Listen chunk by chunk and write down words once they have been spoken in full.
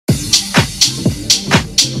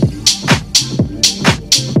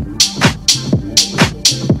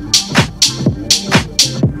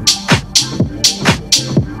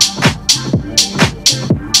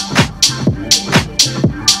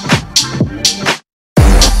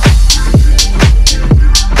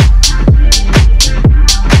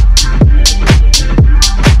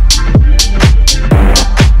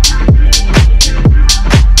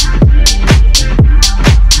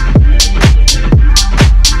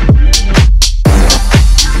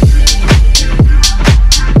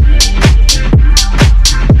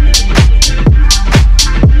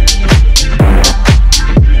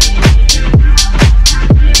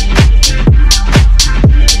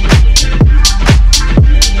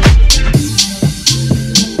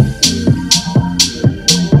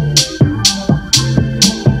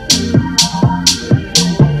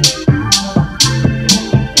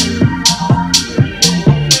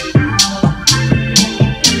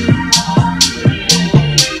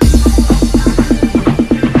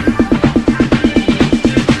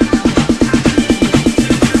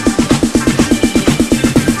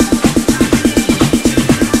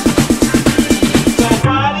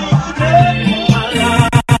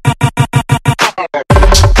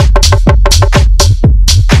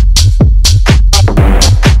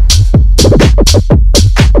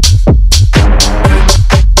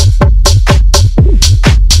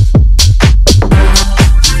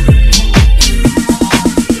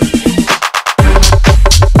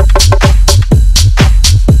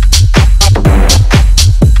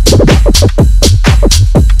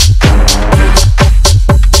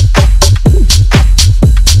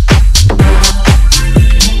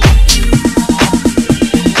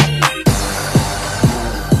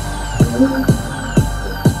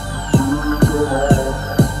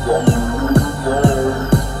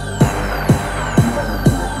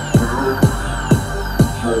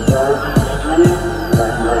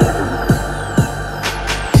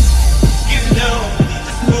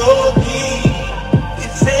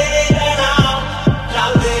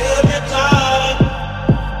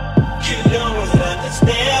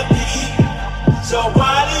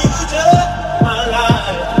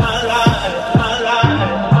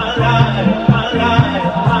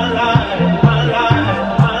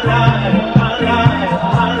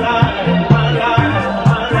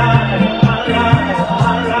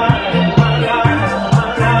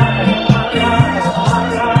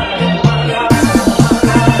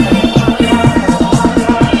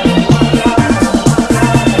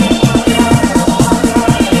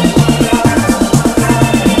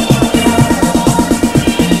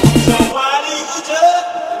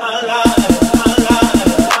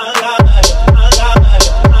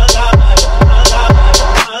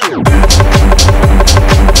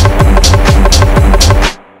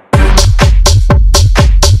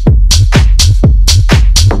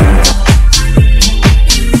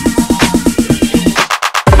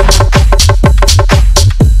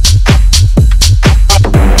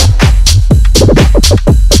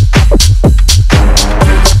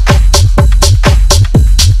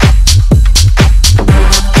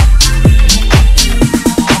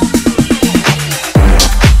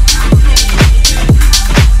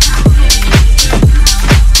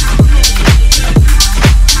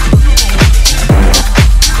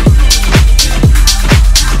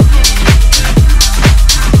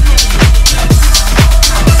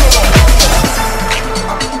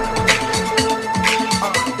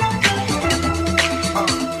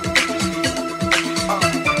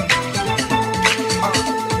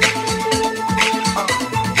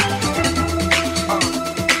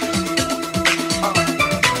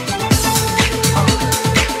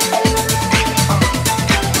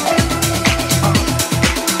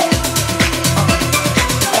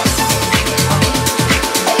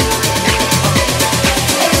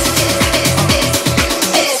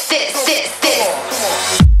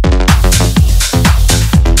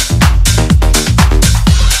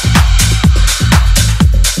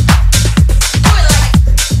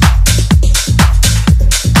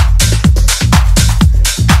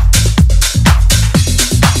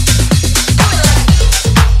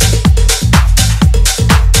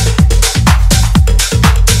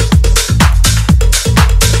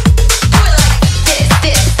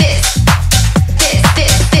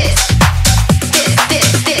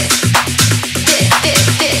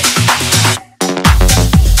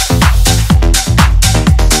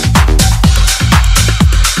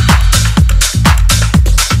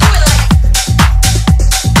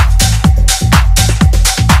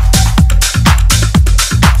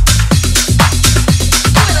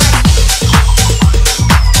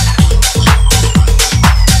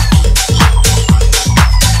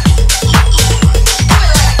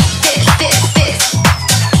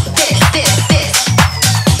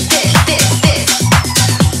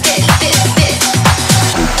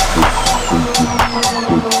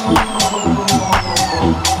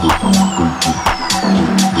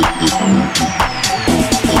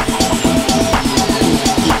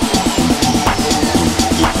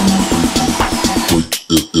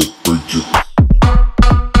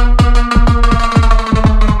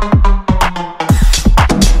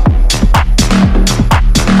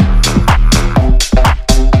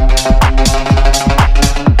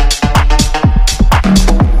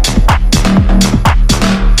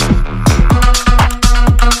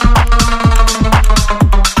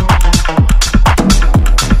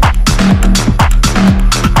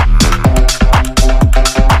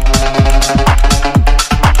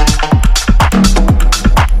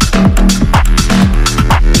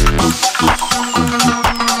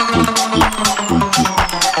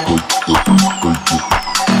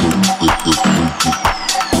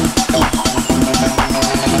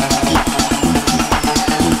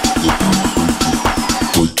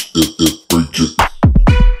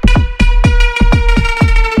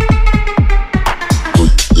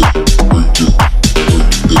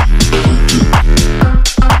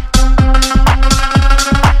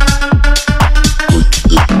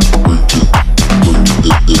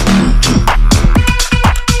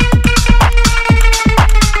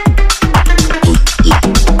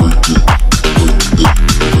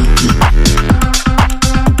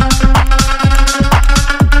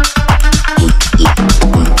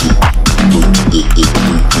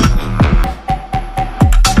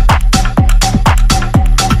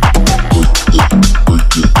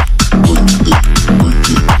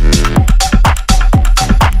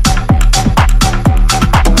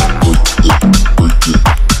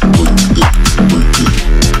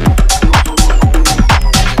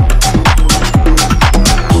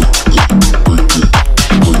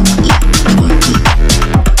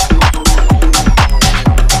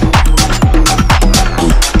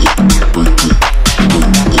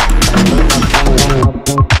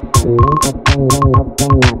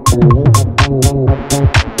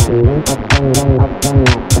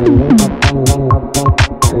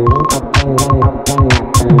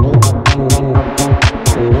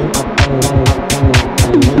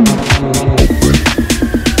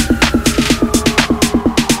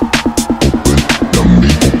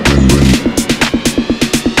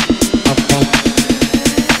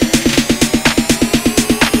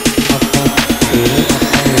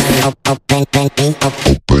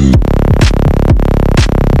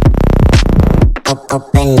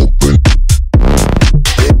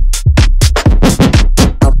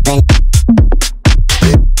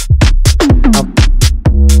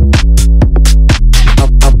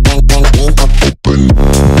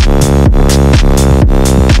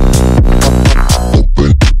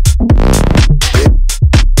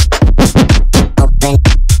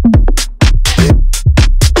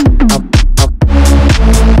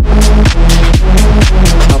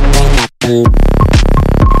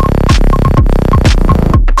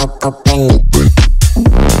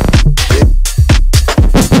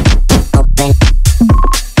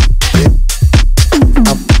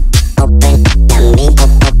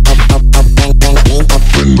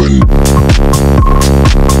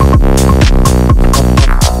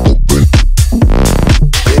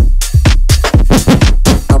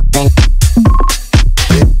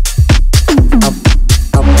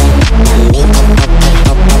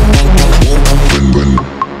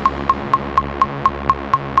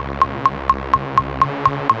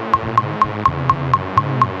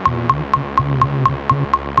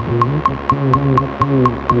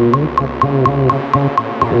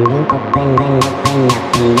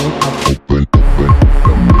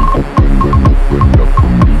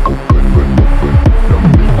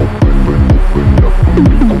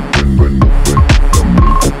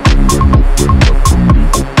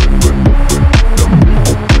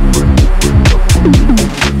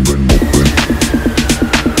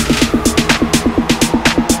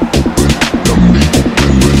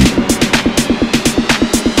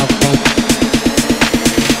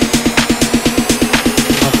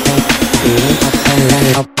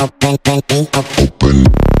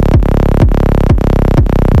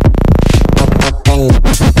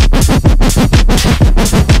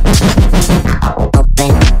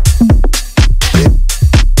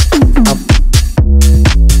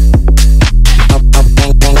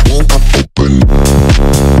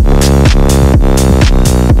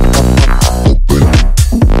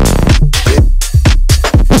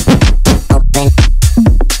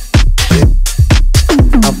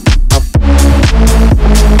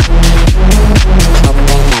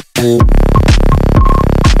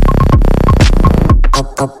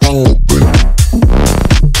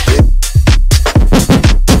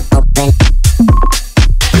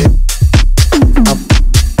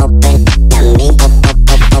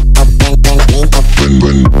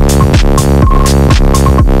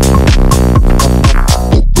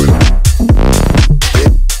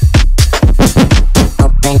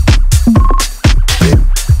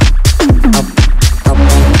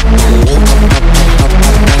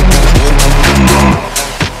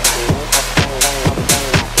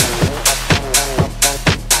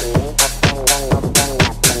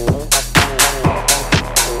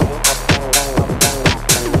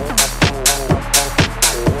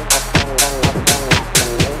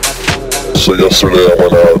So yesterday I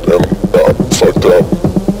went out and got fucked up.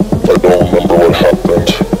 I don't remember what happened.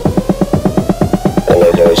 All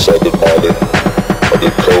I know is I did Molly, I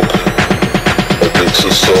did coke, I did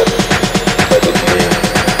system, I did lean,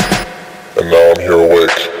 and now I'm here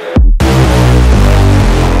awake.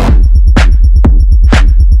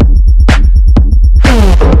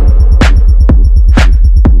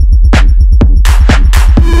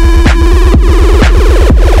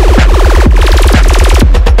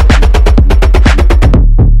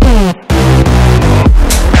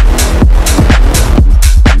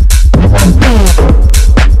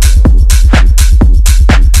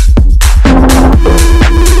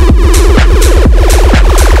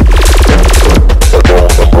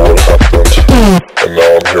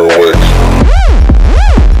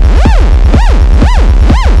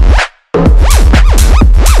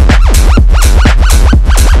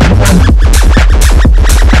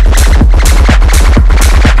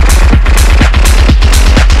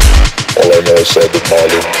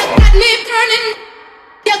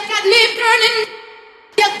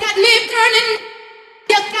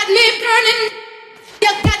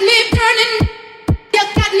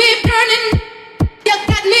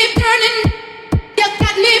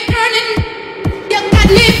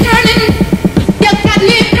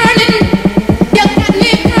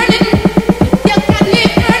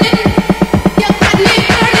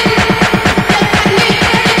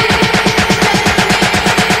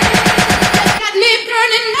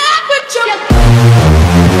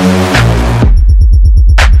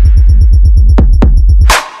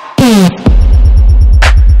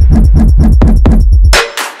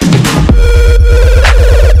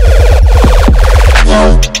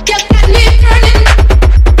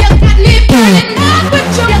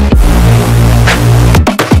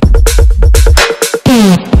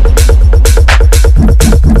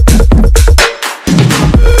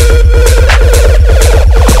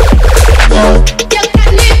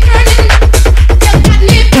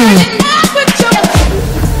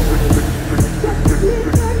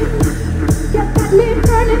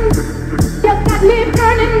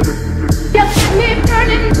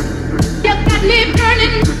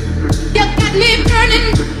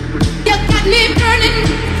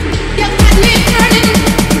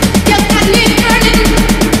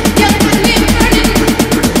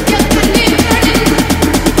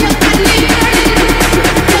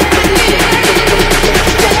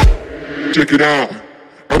 Check it out,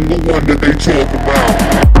 I'm the one that they talk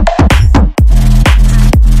about.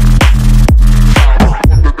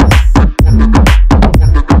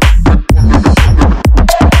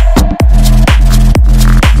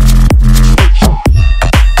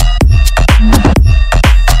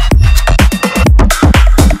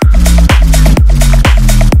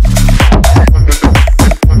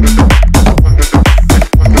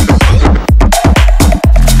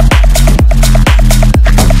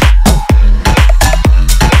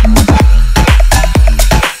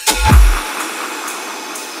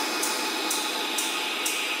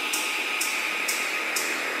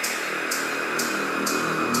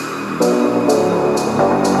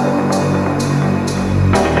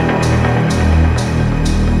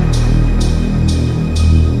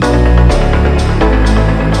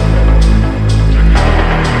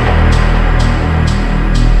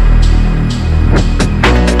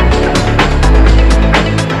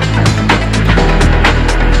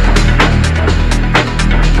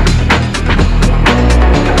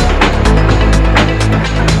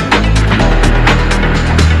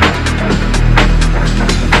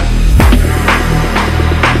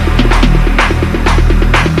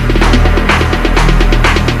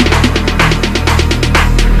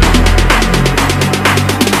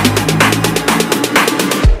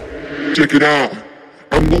 Check it out,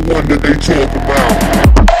 I'm the one that they talk about.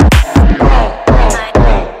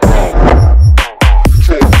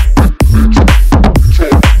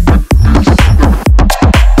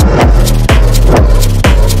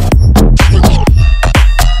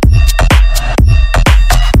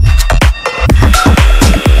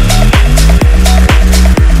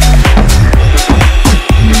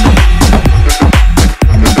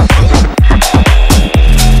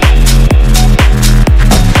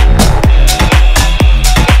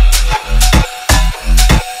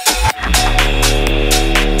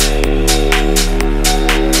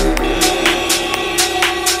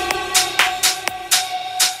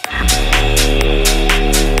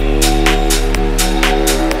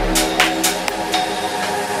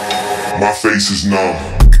 My face is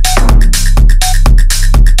numb.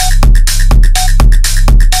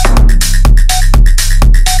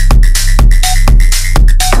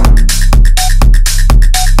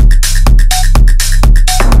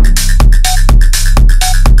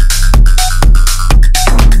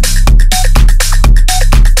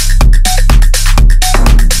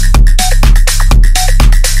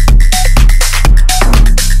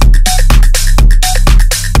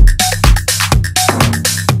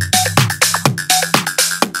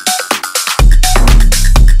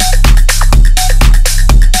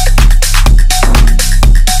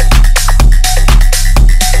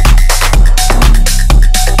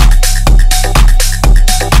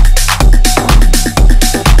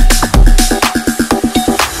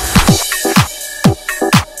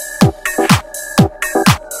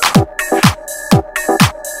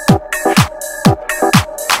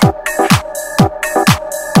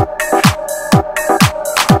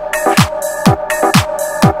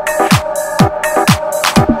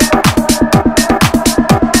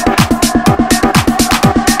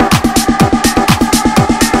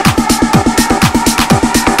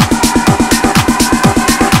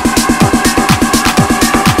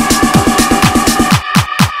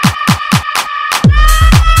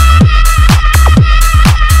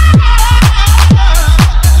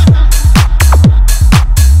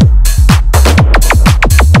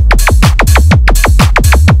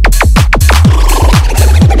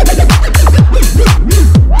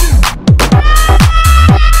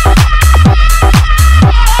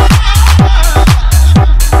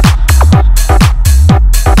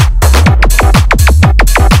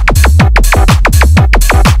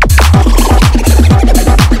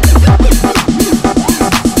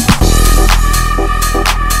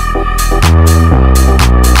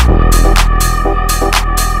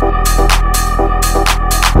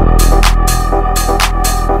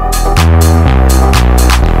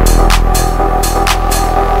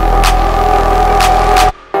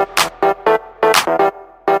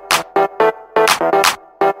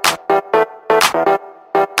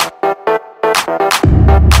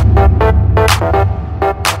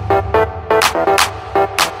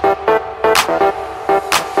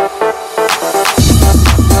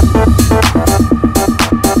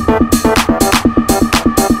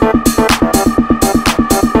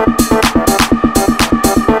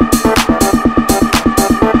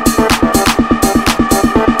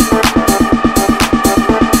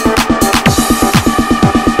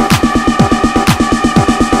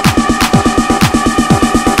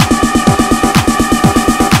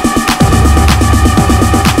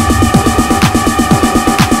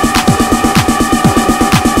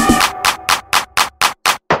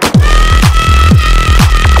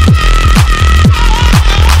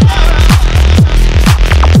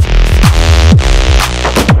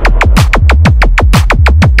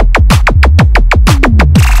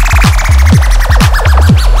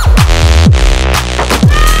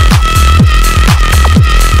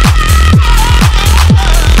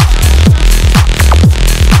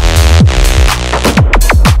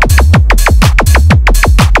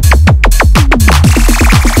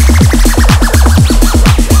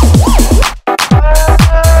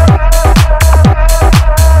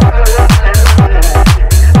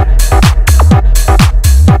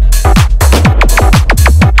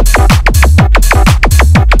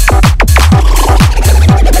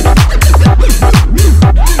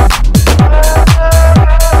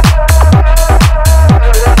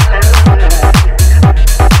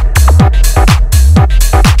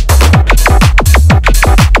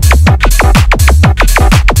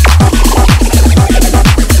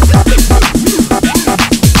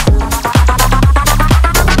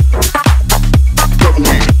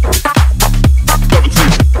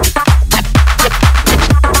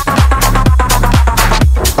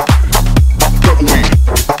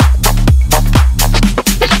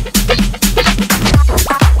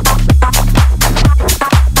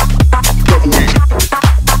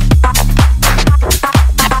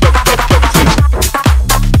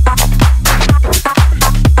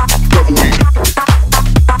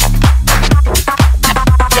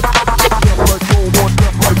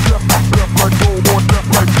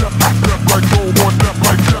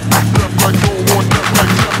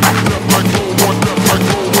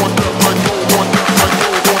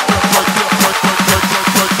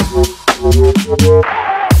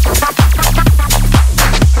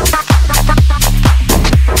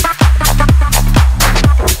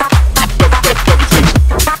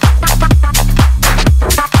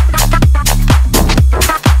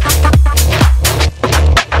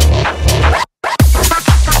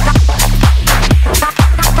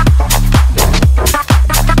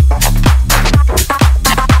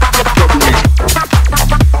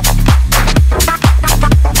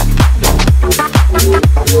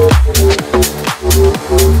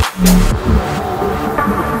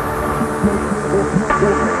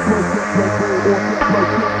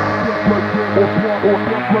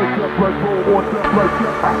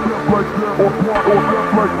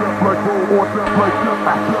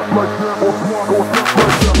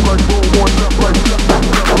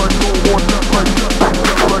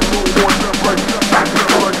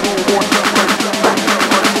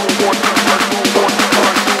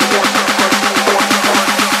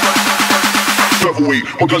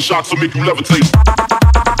 One gunshots will make you levitate.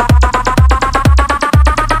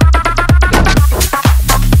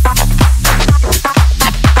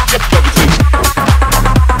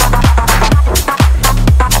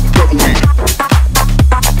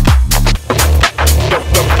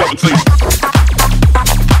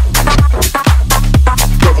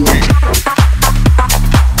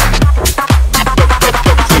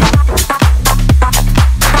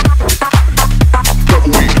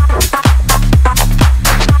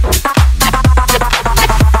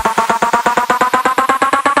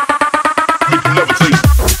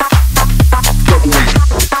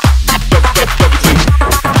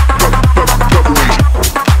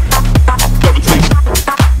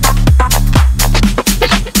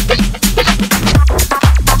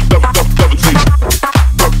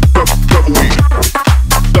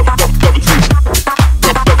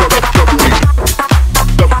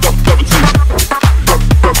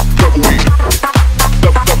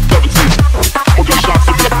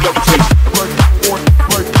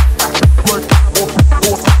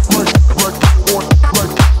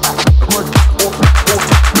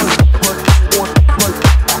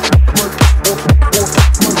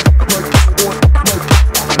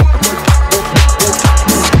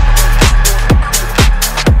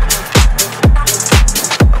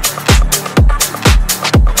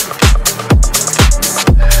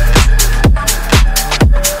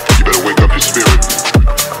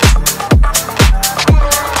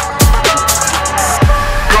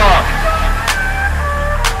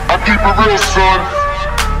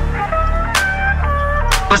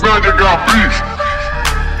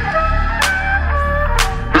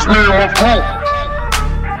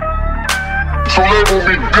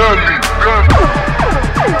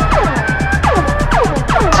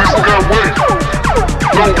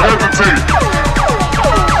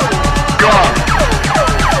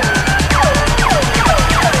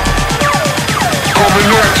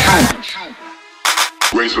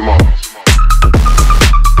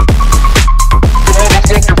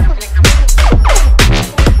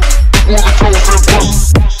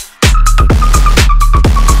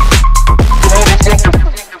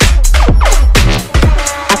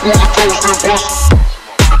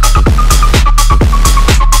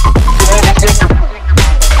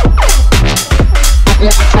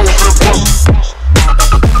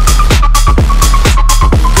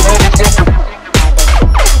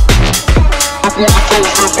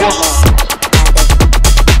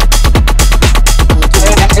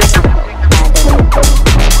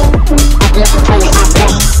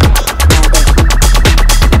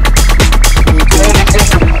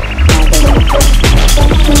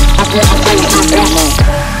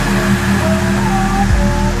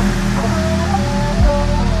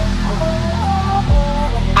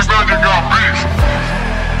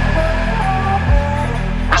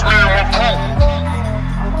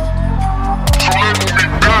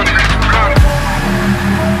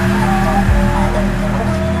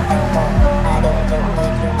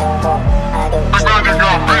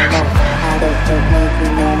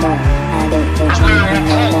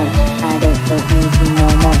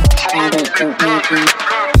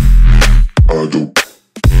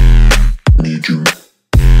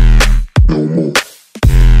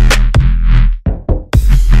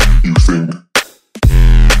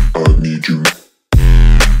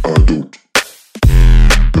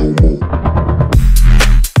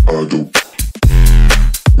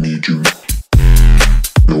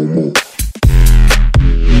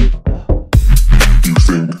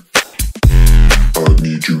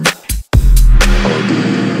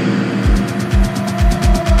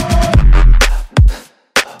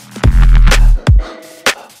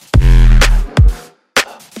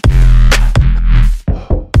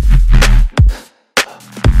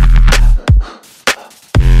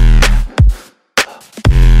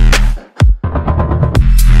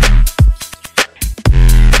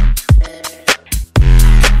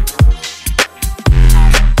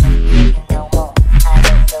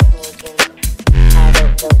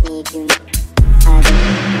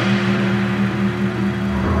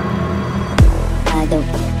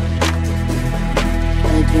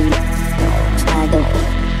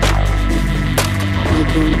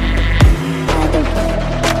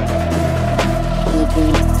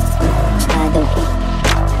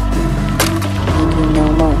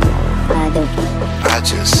 I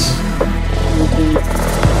just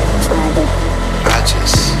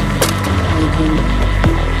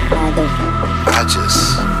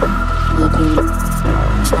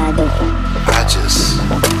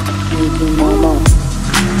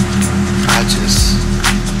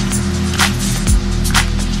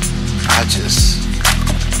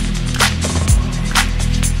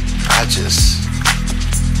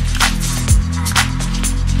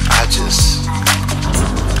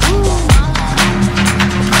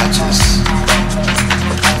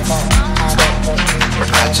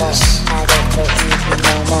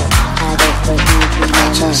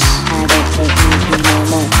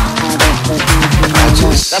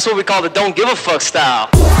That's what we call the don't give a fuck style.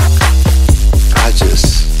 I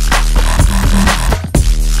just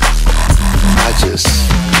I just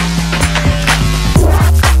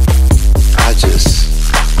I just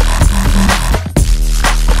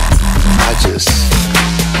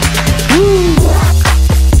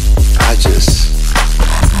I just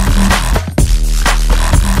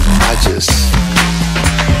I just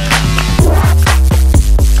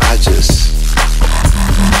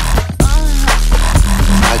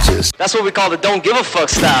I just That's what we call the don't give a fuck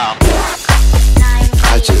style.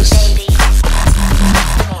 I just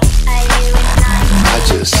I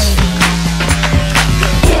just I just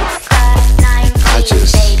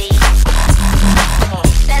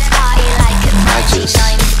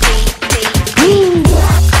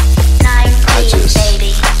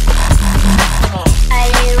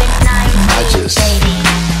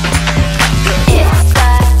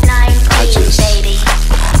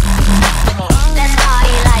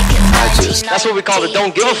I just That's what we call the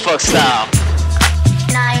don't give a fuck style.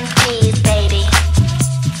 90s, baby.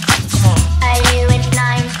 Come on. Are you in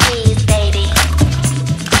 90s, baby?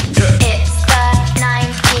 It's the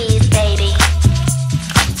 90s, baby.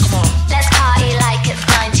 Come on. Let's party like it's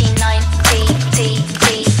 1990.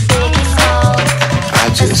 Biggie Small,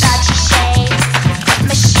 Versace shades,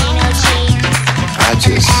 Machino jeans, and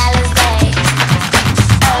Alizé,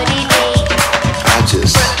 ODB,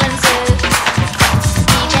 Brooklyn Zoo,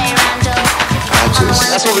 DJ Randall.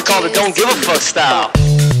 That's what we call the don't give a fuck style.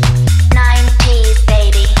 90s,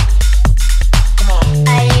 baby. Come on.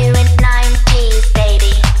 Are you in 90s,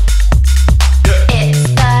 baby? It's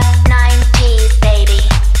the 90s, baby.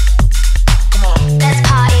 Come on. Let's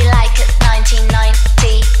party like it's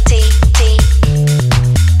 1990.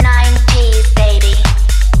 90s, baby.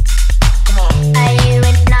 Come on. Are you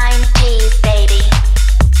in 90s, baby?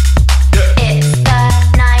 It's the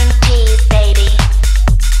 90s, baby.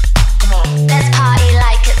 Come on. Let's party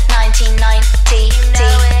like it's 1990.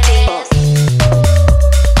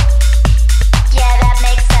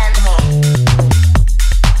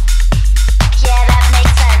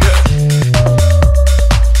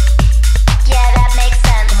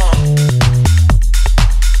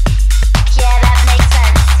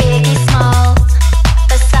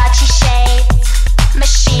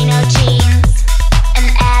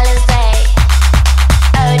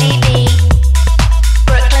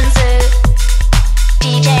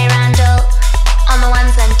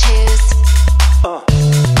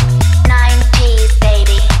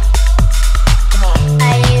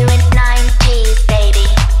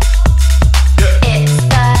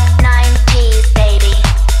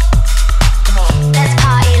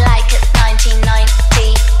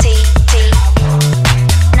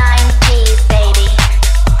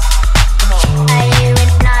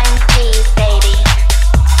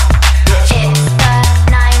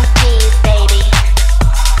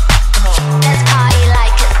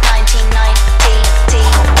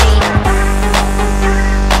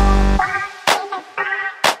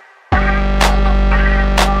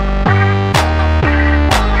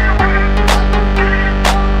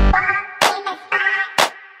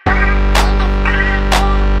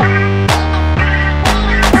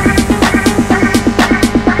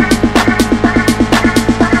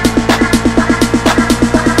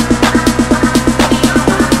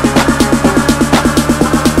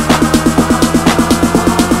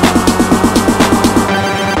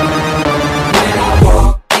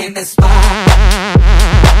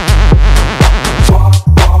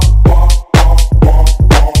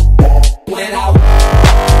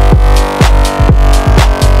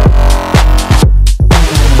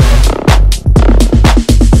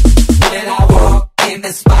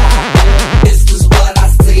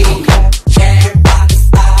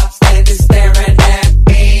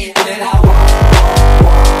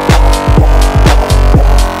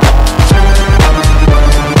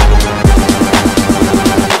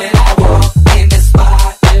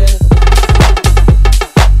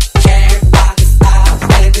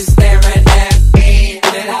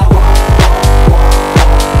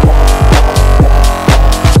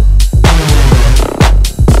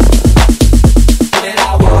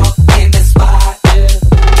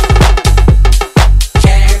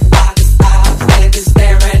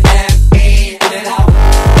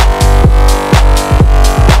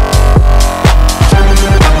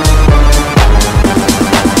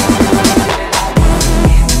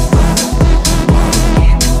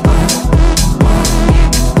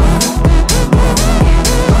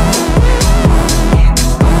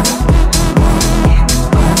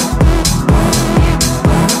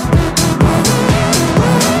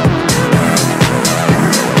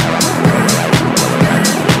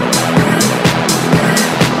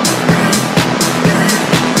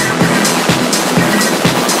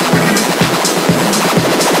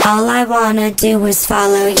 All I wanna do is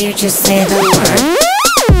follow you, just say the word.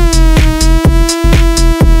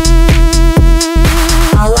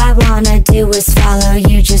 All I wanna do is follow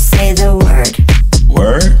you, just say the word.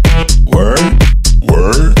 Word, word,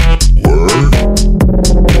 word, word.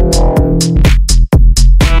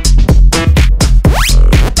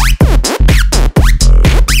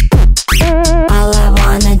 All I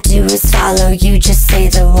wanna do is follow you, just say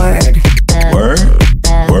the word. Word,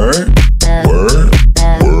 word, word,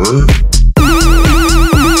 word.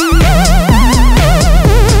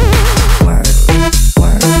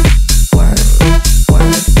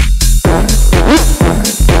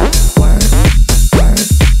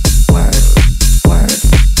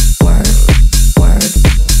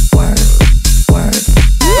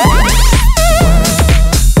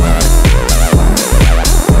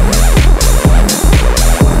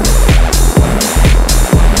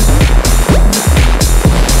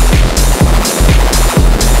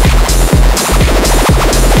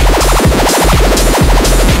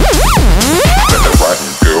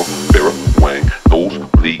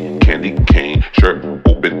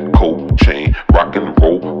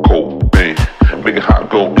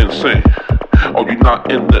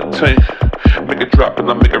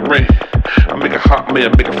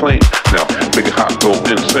 Make it flame. Now, make it hot, go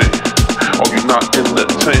insane. Oh, you not in the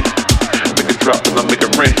tank. Make it drop and I make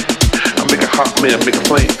it rain. I make it hot, man, make it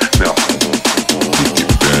flame. Now,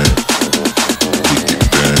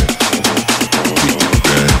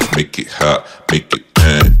 make it hot, make it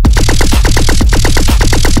bad.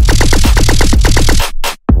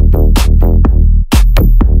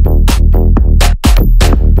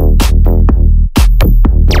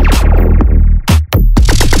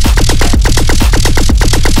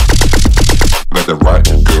 the right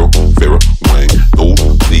girl, Vera Wang, those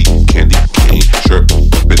lead candy cane, shirt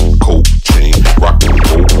open, cold chain, rock and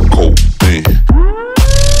roll, cold thing.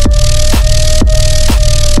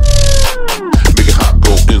 Make it hot,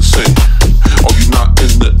 go insane. Oh, you not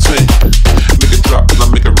in the tank. Make it drop and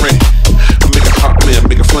I make it rain. I make it hot, man,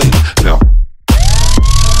 make it flame. Now.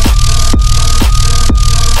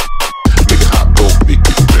 Make it hot, go, make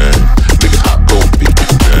it bad. Make it hot, go, make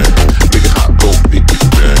it bad. Make it hot, go, make it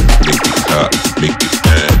bad. Make it hot, make it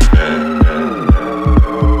bad.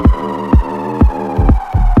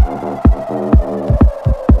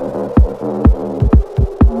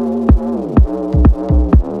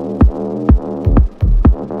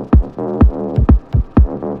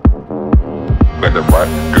 Like the right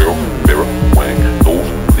girl, Vera Wang, those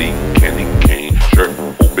lead candy cane, shirt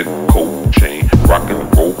open, cold chain, rock and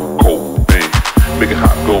roll, cold thing. Make it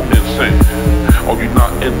hot, go insane. Oh, you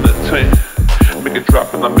not in the tank. Make it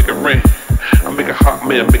drop and I make it rain. I make it hot,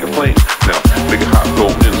 man, make it flame. Now, make it hot, go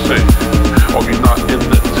insane. Oh, you not in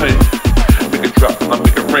the tank. Make it drop and I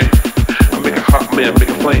make it rain. I make it hot, man, make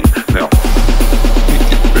it flame. Now, Make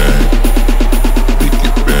it bad, make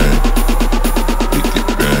it bad, make it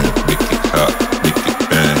bad, make it hot, make it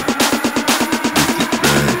bad,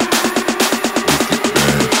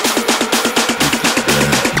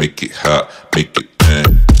 make it hot, make it bad.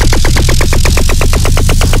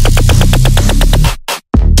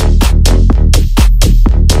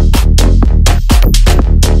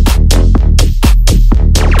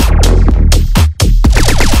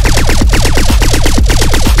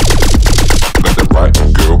 Like the right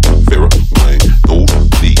girl, Vera Wang, those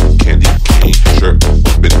lead candy cane, shirt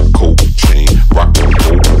open, cold chain, rock and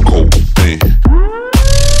roll, cold thing.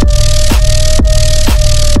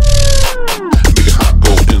 Make it hot,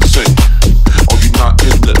 go insane. Oh, you not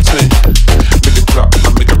in the tank. Make it drop and I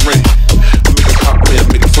make it rain. I make it hot, man,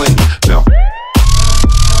 make it flame. Now.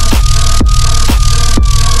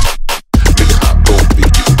 Make it hot, go,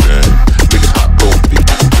 make it bad. Make it hot, go, make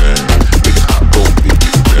it bad. Make it hot, go, make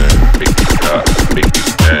it bad. Make it hot, make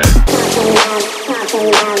it bad.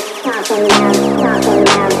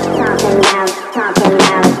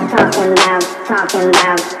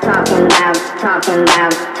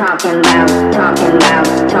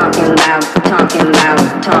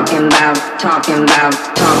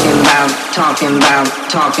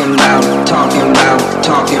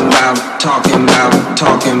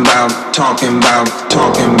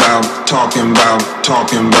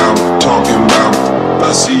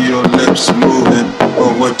 I see your lips moving,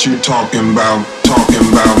 but what you talking about? Talking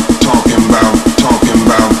about, talking about, talking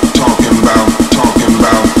about, talking about, talking about, talking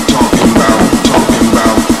about, talking about, talking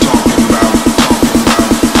about, talking about.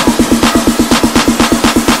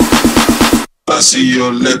 I see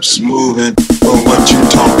your lips moving, but what you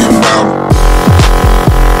talking about?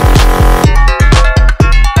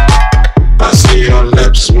 I see your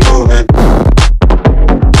lips moving.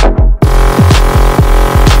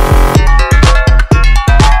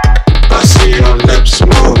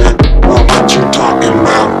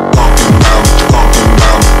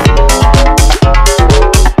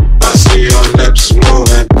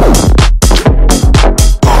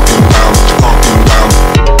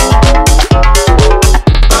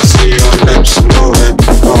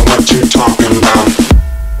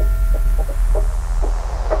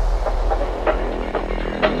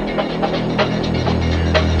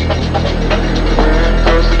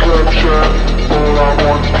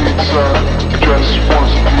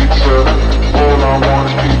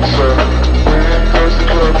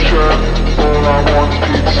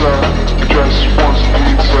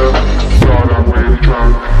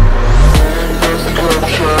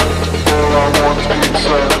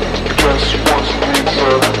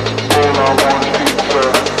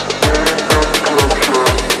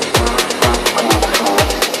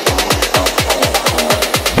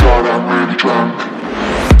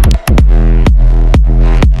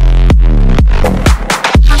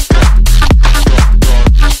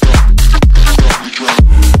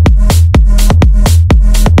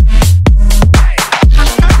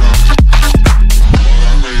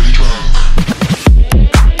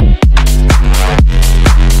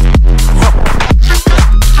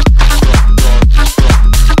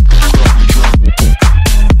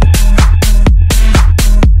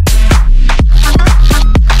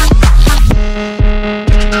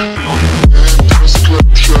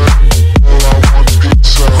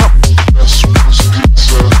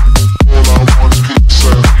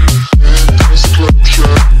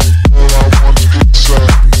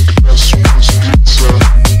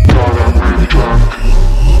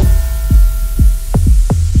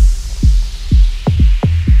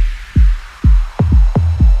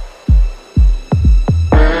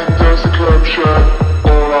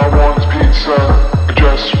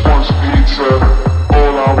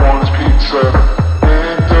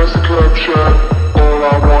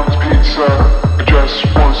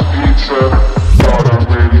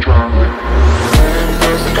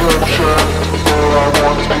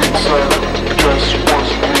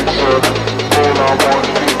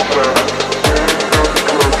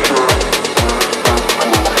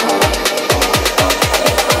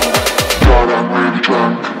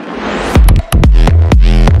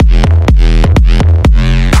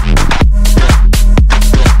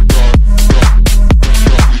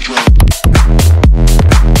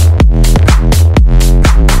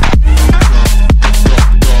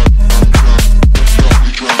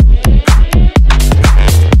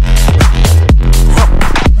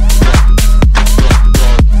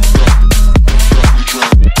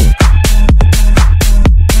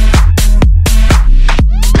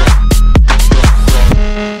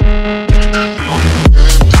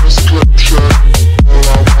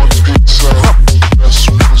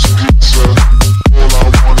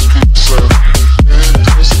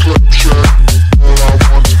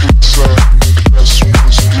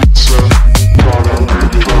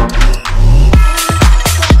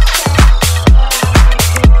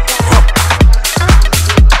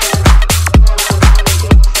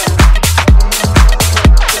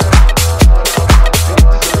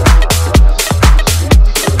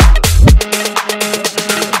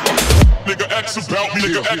 X about me,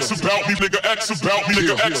 nigga X about me, nigga X about me,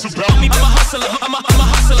 nigga X about me. I'm a hustler, I'm a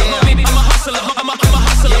hustler, baby. I'm a hustler, I'm a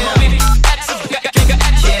hustler, baby. X about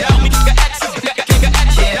me, nigga X about me, nigga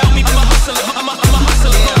X about me. I'm a hustler, I'm a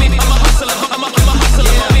hustler, baby. I'm a hustler, I'm a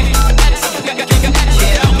hustler, baby. X about me,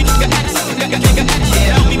 nigga X about me, nigga X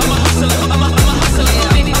about me. I'm a hustler, I'm a hustler,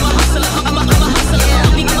 baby. I'm a hustler, I'm a hustler,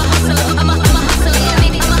 baby. I'm a hustler, I'm a hustler,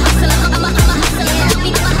 baby. I'm a hustler, I'm a hustler,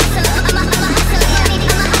 baby. I'm a hustler, I'm a hustler, baby.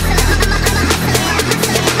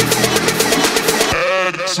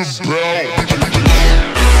 X about me.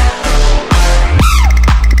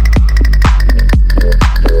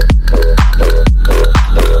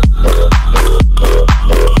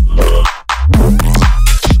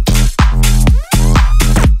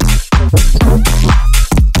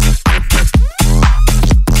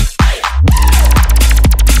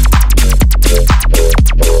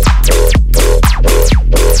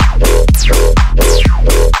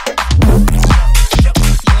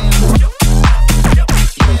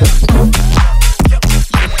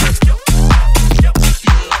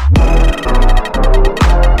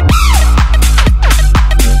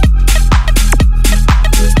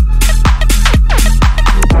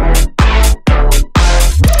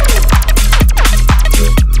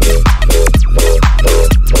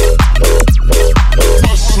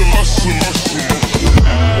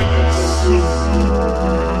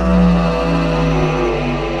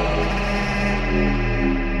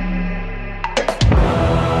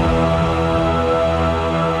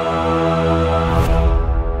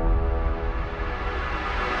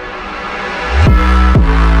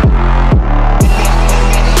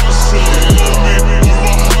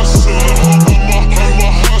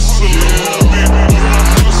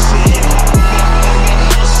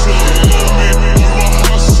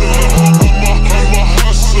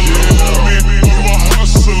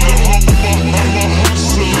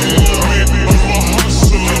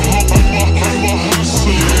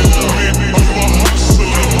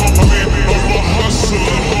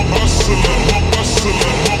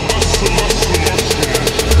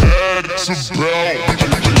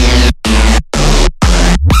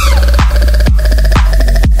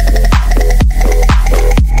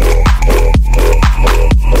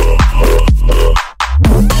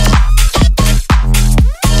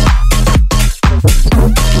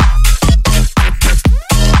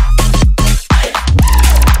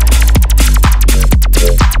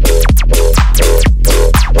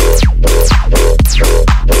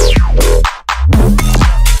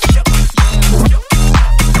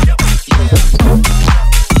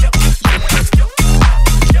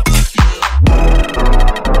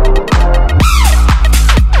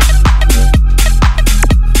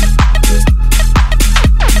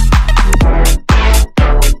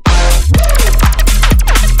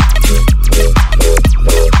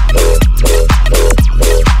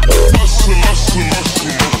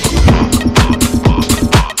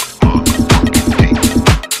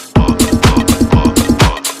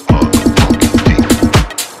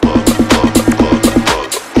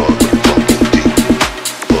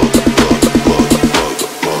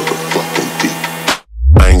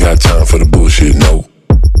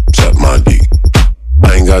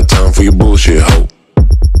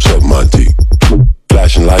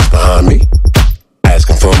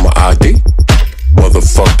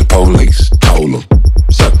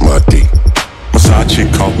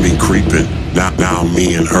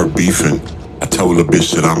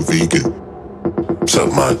 That I'm vegan.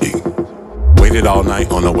 Suck my dick. Waited all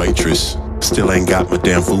night on a waitress. Still ain't got my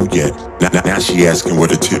damn food yet. Now she asking where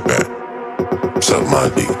the tip at. Suck my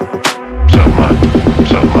dick. Suck my,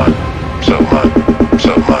 suck my, suck my,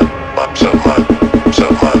 suck my, suck my,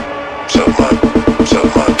 suck my, suck my, suck my,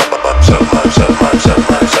 suck my, suck my, suck my, suck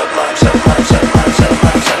my, suck my, suck my, suck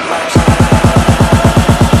my, suck my,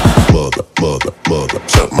 mother, mother, mother,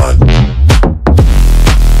 suck my.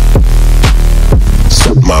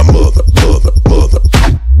 My mother, mother, mother,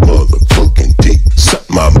 motherfucking dick. Suck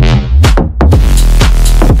my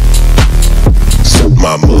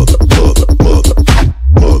mother, mother, mother,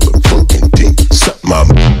 motherfucking dick. Suck my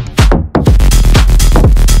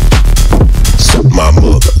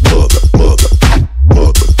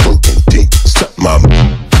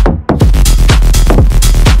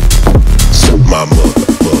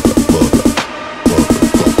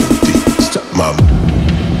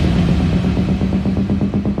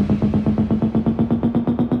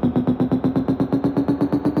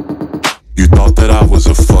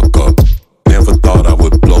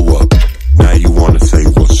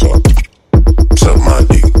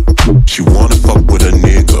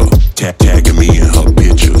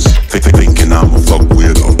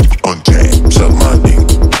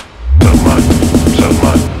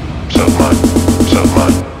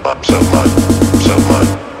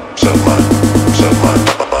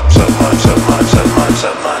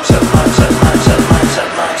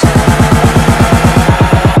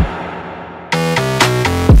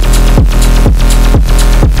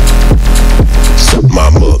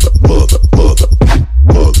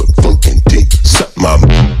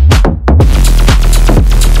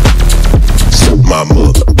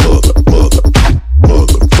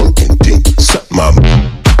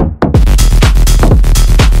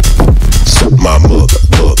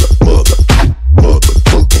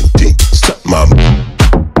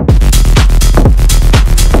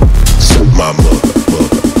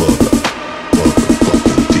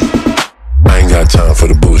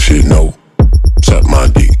bullshit, no. Suck my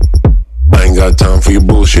dick. I ain't got time for your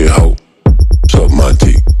bullshit, hoe. Suck my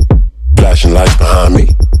dick. Flashing lights behind me,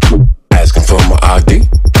 asking for my ID.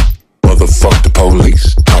 Motherfuck the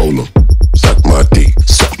police, hold 'em. Suck my dick.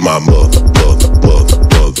 Suck my motherfucking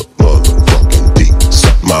dick.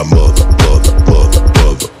 Suck my motherfucking dick. Suck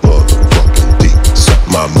my motherfucking dick. Suck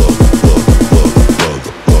my motherfucking dick.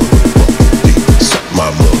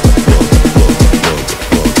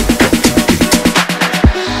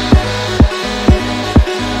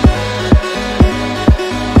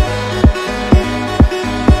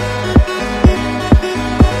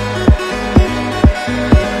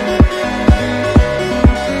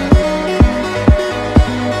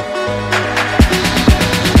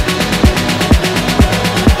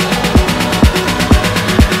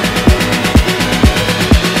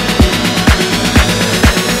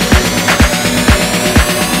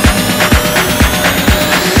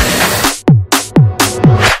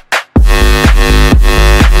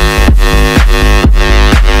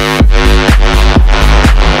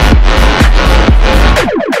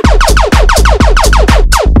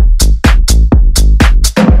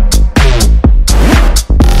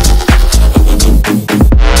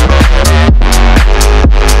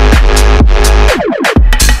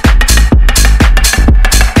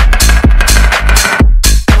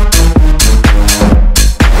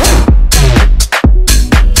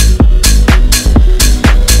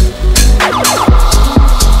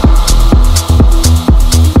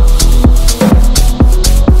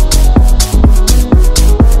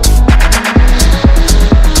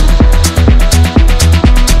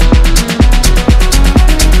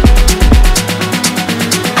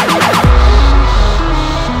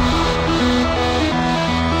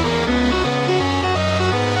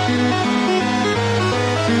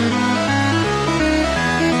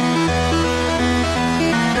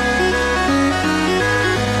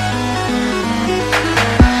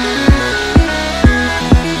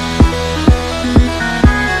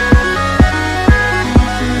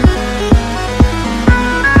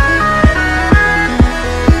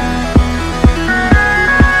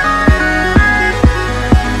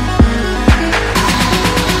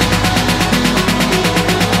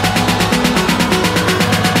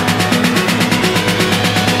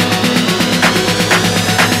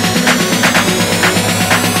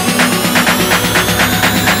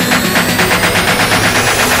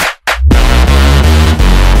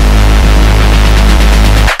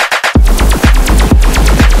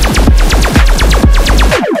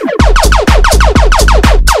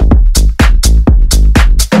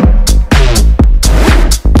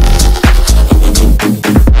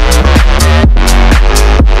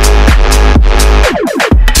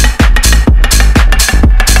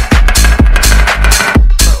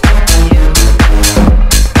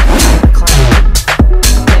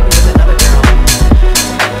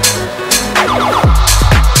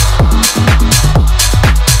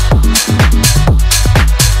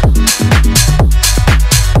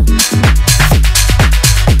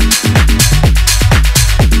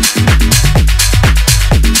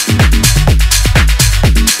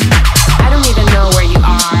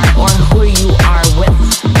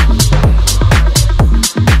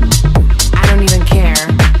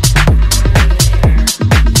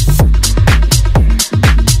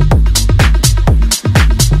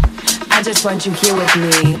 Want you here with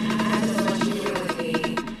me.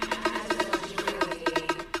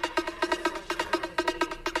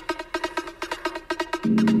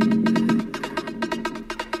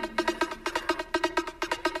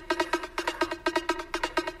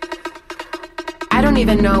 I don't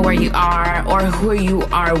even know where you are or who you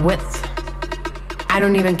are with. I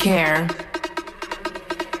don't even care.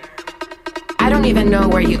 I don't even know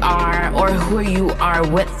where you are or who you are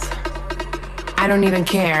with. I don't even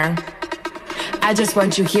care. I just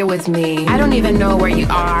want you here with me. I don't even know where you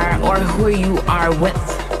are or who you are with.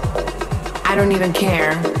 I don't even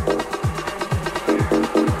care.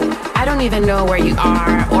 I don't even know where you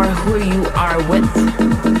are or who you are with.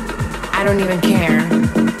 I don't even care.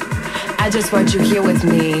 I just want you here with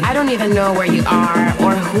me. I don't even know where you are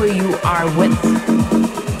or who you are with.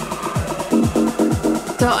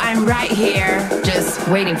 So I'm right here just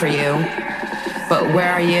waiting for you. But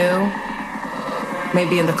where are you?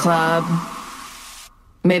 Maybe in the club.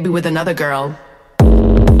 Maybe with another girl.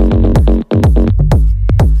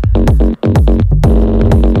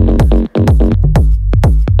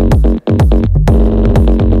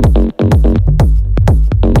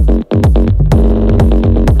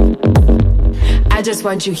 I just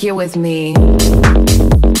want you here with me.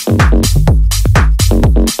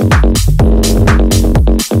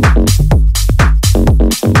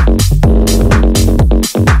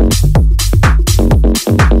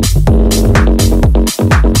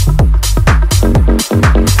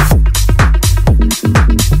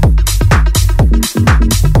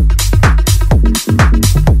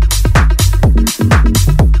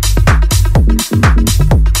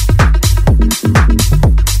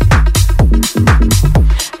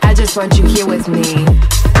 with me.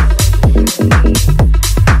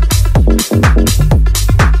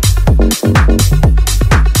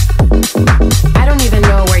 I don't even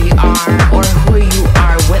know where you are or who you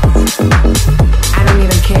are with. I don't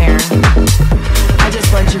even care. I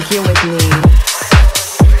just want you here with me.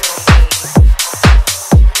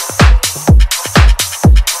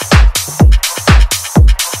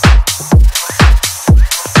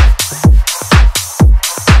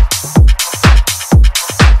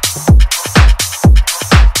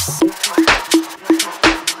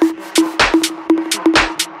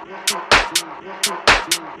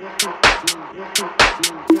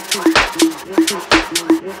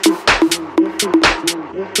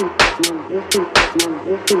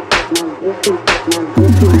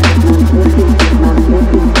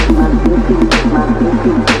 Thank you.